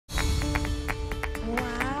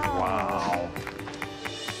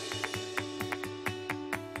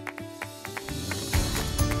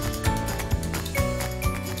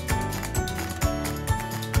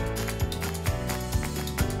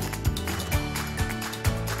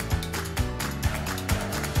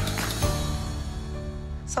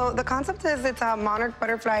So the concept is it's a monarch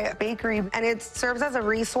butterfly bakery, and it serves as a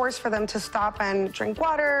resource for them to stop and drink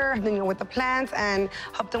water, with the plants, and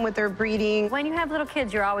help them with their breeding. When you have little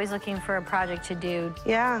kids, you're always looking for a project to do.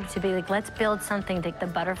 Yeah. To be like, let's build something that the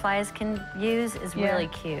butterflies can use is really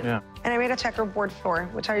cute. Yeah. And I made a checkerboard floor,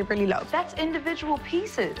 which I really love. That's individual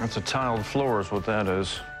pieces. That's a tiled floor is what that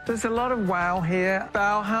is. There's a lot of wow here.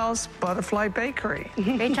 Bauhaus Butterfly Bakery.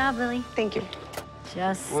 Great job, Lily. Thank you.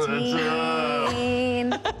 Justine.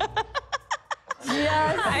 Justine.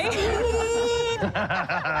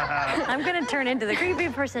 I'm gonna turn into the creepy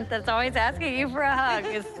person that's always asking you for a hug.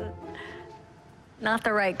 It's not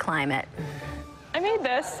the right climate. I made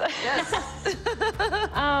this. Yes.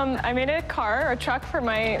 I made a truck for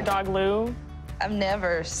my dog Lou. I've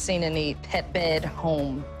never seen any pet bed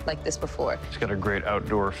home like this before. It's got a great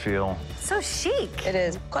outdoor feel. So chic. It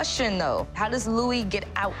is. Question though, how does Louis get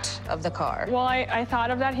out of the car? Well, I thought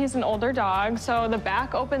of that. He's an older dog, so the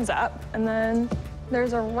back opens up, and then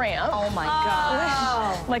there's a ramp. Oh my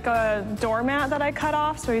gosh. Like a doormat that I cut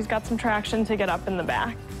off, so he's got some traction to get up in the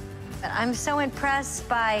back. I'm so impressed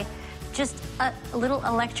by just a little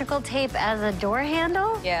electrical tape as a door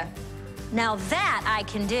handle. Yeah. Now that I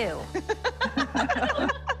can do.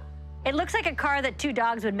 It looks like a car that two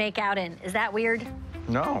dogs would make out in. Is that weird?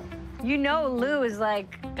 No. You know Lou is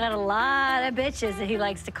like, got a lot of bitches that he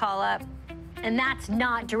likes to call up. And that's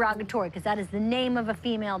not derogatory, because that is the name of a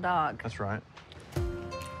female dog. That's right.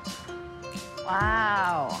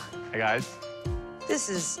 Wow. Hey, guys. This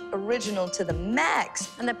is original to the max.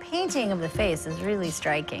 And the painting of the face is really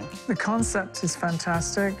striking. The concept is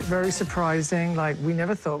fantastic, very surprising. Like, we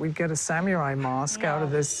never thought we'd get a samurai mask out of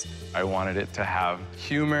this. I wanted it to have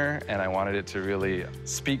humor, and I wanted it to really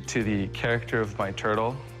speak to the character of my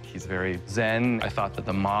turtle. He's very zen. I thought that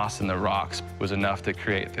the moss and the rocks was enough to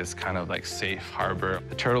create this kind of like safe harbor.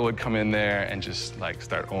 The turtle would come in there and just like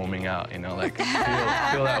start oming out, you know, like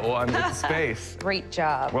feel that one with the space. Great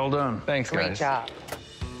job. Well done. Thanks, guys. Great job.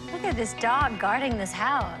 Look at this dog guarding this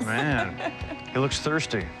house. Man, he looks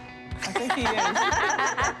thirsty. I think he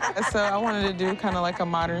is. So I wanted to do kind of like a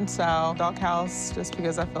modern style dog house just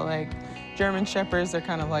because I feel like German Shepherds, they're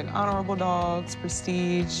kind of like honorable dogs,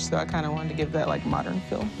 prestige, so I kind of wanted to give that like modern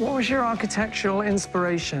feel. What was your architectural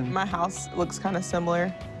inspiration? My house looks kind of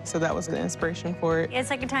similar, so that was the inspiration for it. It's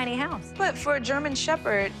like a tiny house. But for a German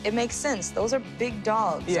Shepherd, it makes sense. Those are big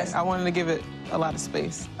dogs. Yes, I wanted to give it a lot of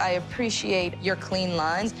space. I appreciate your clean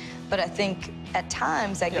lines, but I think at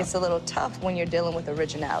times that gets a little tough when you're dealing with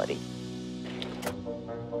originality.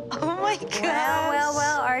 Oh my God.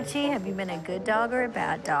 Well, Archie, have you been a good dog or a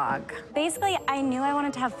bad dog? Basically, I knew I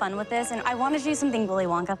wanted to have fun with this, and I wanted to do something Willy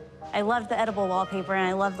Wonka. I loved the edible wallpaper, and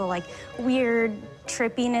I loved the like weird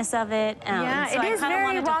trippiness of it. Yeah, so it is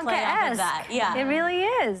very Wonka-esque. Yeah, it really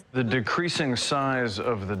is. The decreasing size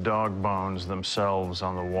of the dog bones themselves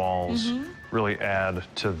on the walls really add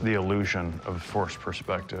to the illusion of forced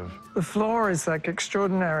perspective. The floor is like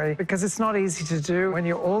extraordinary because it's not easy to do when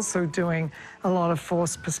you're also doing a lot of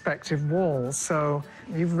forced perspective walls, so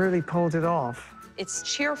you've really pulled it off. It's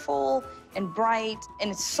cheerful and bright, and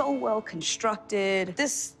it's so well constructed.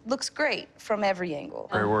 This looks great from every angle.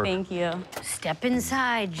 Great work. Thank you. Step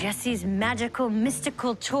inside Jesse's magical,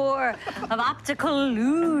 mystical tour of optical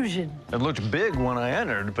illusion. It looked big when I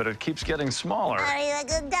entered, but it keeps getting smaller. Are you a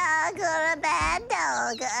good dog or a bad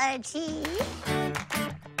dog, Archie?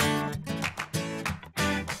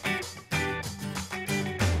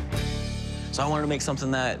 So I wanted to make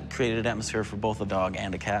something that created an atmosphere for both a dog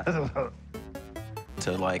and a cat.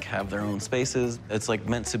 To like have their own spaces. It's like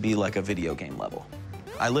meant to be like a video game level.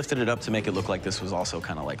 I lifted it up to make it look like this was also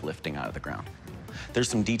kind of like lifting out of the ground. There's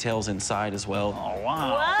some details inside as well. Oh,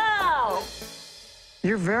 wow. Wow.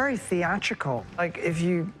 You're very theatrical. Like, if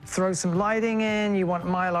you throw some lighting in, you want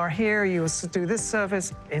Mylar here, you do this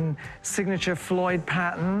surface in signature Floyd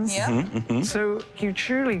patterns. Yeah. So you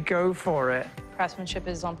truly go for it. Craftsmanship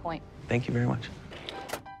is on point. Thank you very much.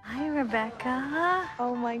 Hi, Rebecca.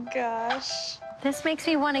 Oh my gosh. This makes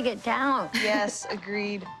me want to get down. Yes,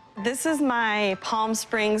 agreed. This is my Palm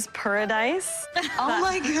Springs Paradise. Oh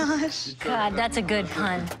my gosh. God, that's a good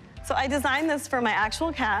pun. So I designed this for my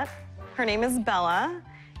actual cat. Her name is Bella,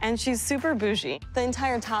 and she's super bougie. The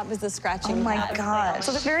entire top is the scratching. Oh my pad. gosh.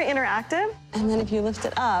 So it's very interactive. And then if you lift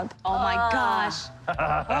it up, Oh my gosh.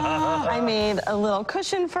 I made a little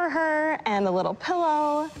cushion for her and a little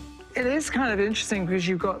pillow. It is kind of interesting because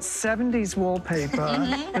you've got 70s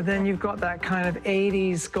wallpaper, but then you've got that kind of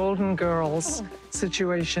 80s Golden Girls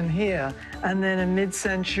situation here, and then a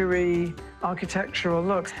mid-century architectural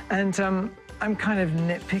look. And I'm kind of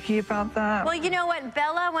nitpicky about that. Well, you know what?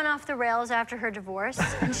 Bella went off the rails after her divorce,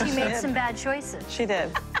 and she made some bad choices. She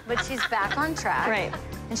did. But she's back on track. Right.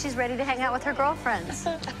 And she's ready to hang out with her girlfriends.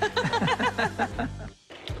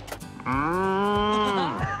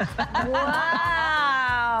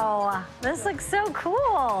 Wow. This looks so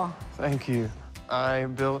cool. Thank you. I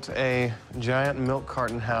built a giant milk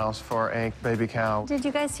carton house for a baby cow. Did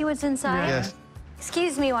you guys see what's inside? Yes.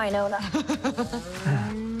 Excuse me, Winona.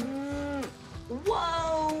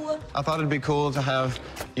 Whoa! I thought it'd be cool to have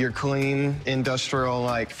your clean, industrial,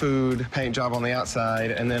 like, food paint job on the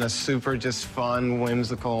outside, and then a super just fun,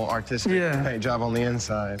 whimsical, artistic paint job on the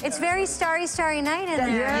inside. It's very Starry, Starry Night in there.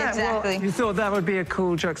 Yeah, exactly. Well, you thought that would be a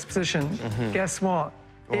cool juxtaposition. Guess what?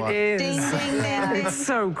 What? It is. Ding, ding, ding, ding. It's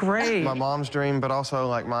so great. My mom's dream, but also,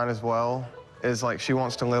 like, mine as well, is, like, she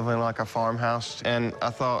wants to live in, like, a farmhouse, and I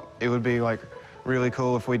thought it would be, like, really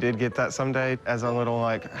cool if we did get that someday as a little,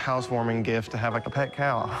 like, housewarming gift to have, like, a pet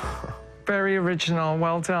cow. Very original.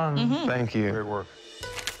 Well done. Thank you. Great work.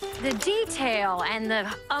 The detail and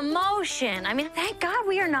the emotion. I mean, thank God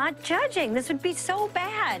we are not judging. This would be so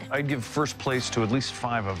bad. I'd give first place to at least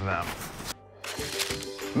 5 of them.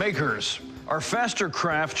 Makers, our faster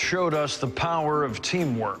craft showed us the power of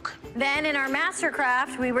teamwork. Then in our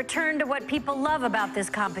mastercraft, we return to what people love about this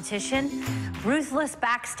competition. Ruthless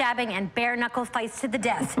backstabbing and bare-knuckle fights to the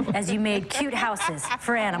death as you made cute houses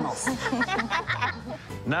for animals.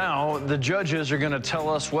 Now, the judges are going to tell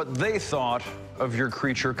us what they thought of your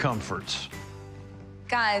creature comforts.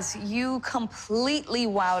 Guys, you completely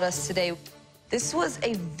wowed us today. This was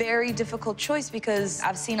a very difficult choice because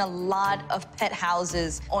I've seen a lot of pet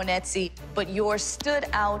houses on Etsy, but yours stood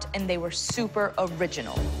out and they were super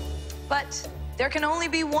original. But there can only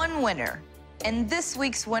be one winner. And this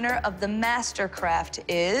week's winner of the Mastercraft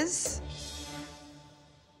is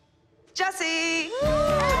Jessie.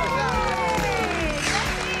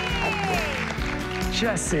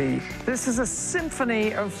 Jessie, this is a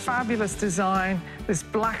symphony of fabulous design, this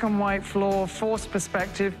black and white floor, forced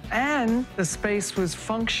perspective, and the space was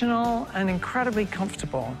functional and incredibly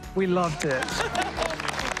comfortable. We loved it.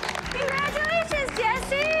 Congratulations,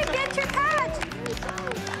 Jessie! Get your patch!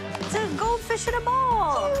 It's a goldfish in a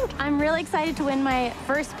bowl. I'm really excited to win my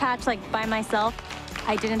first patch, like, by myself.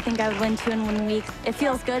 I didn't think I would win 2 in 1 week. It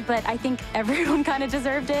feels good, but I think everyone kind of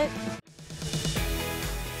deserved it.